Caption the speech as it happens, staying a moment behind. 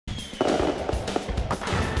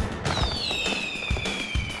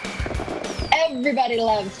Everybody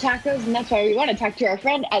loves tacos, and that's why we want to talk to our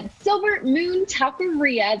friend at Silver Moon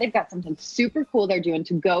Taqueria. They've got something super cool they're doing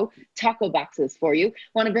to go taco boxes for you.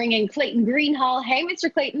 Want to bring in Clayton Greenhall. Hey,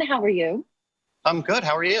 Mr. Clayton, how are you? I'm good.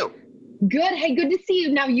 How are you? Good. Hey, good to see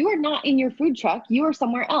you. Now, you are not in your food truck. You are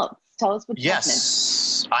somewhere else. Tell us what's happening.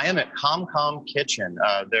 Yes, I am at ComCom Kitchen.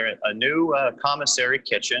 They're a new commissary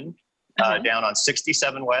kitchen down on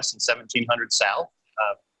 67 West and 1700 South.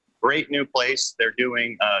 Great new place. They're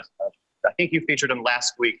doing, I think you featured them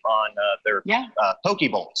last week on their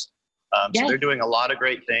poke bowls. So they're doing a lot of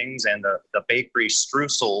great things. And the bakery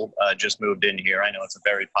Streusel just moved in here. I know it's a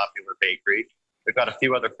very popular bakery. We've got a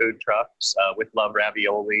few other food trucks with Love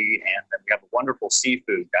Ravioli, and then we have a wonderful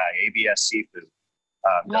seafood guy, ABS Seafood.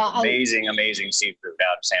 Amazing seafood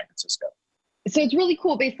out of San Francisco. So it's really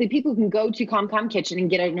cool. Basically, people can go to ComCom Kitchen and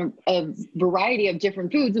get a variety of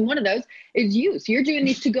different foods, and one of those is you. So you're doing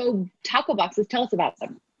these to-go taco boxes. Tell us about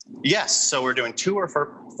them. Yes, so we're doing 2 or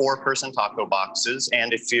 4-person taco boxes,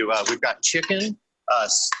 and if you we've got chicken,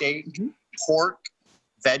 steak, pork,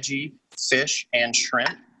 veggie, fish, and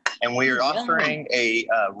shrimp. And we are offering a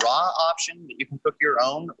raw option that you can cook your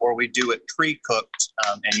own, or we do it pre-cooked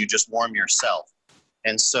and you just warm yourself.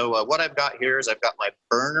 And so what I've got here is I've got my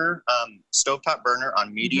burner, stovetop burner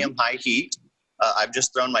on medium-high heat. I've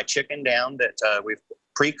just thrown my chicken down that we've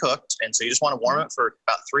pre-cooked. And so you just want to warm it for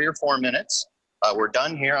about 3 or 4 minutes. We're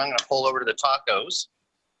done here. I'm going to pull over to the tacos.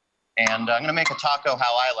 And I'm going to make a taco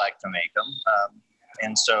how I like to make them.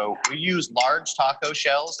 And so we use large taco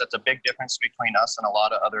shells. That's a big difference between us and a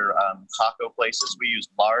lot of other taco places. We use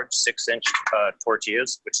large 6-inch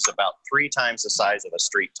tortillas, which is about 3 times the size of a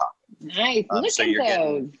street taco. Nice. Look so at you're those.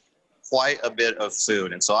 getting quite a bit of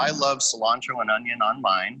food. And so I love cilantro and onion on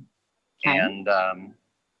mine. And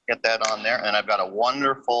get that on there. And I've got a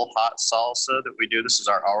wonderful hot salsa that we do. This is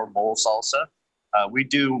our bowl salsa. We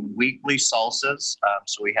do weekly salsas.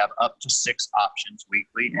 So we have up to 6 options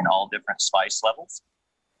weekly in all different spice levels.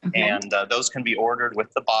 And those can be ordered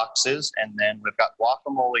with the boxes. And then we've got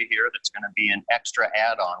guacamole here that's going to be an extra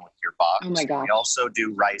add-on with your box. Oh my gosh. We also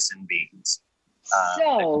do rice and beans.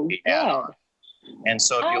 So good. And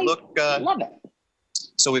so if you look, love it.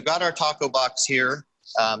 So we've got our taco box here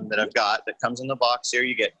that I've got that comes in the box here.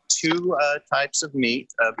 You get 2 types of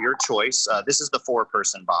meat of your choice. This is the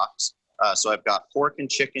 4-person box. So I've got pork and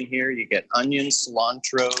chicken here. You get onions,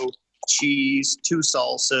 cilantro, cheese, 2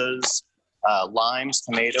 salsas, limes,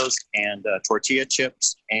 tomatoes, and tortilla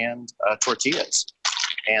chips and tortillas.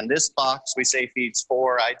 And this box, we say feeds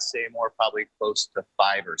 4. I'd say more probably close to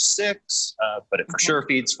 5 or 6, but it for sure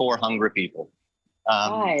feeds 4 hungry people.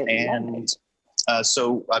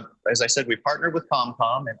 So as I said, we partnered with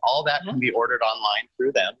ComCom, and all that can be ordered online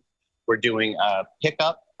through them. We're doing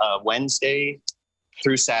pickup Wednesday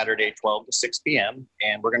through Saturday, 12 to 6 p.m.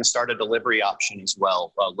 And we're going to start a delivery option as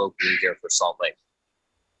well locally here for Salt Lake.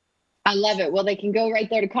 I love it. Well, they can go right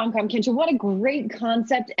there to ComCom Kitchen. What a great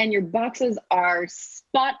concept. And your boxes are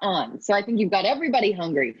spot on. So I think you've got everybody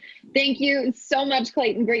hungry. Thank you so much,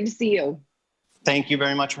 Clayton. Great to see you. Thank you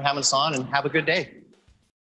very much for having us on, and have a good day.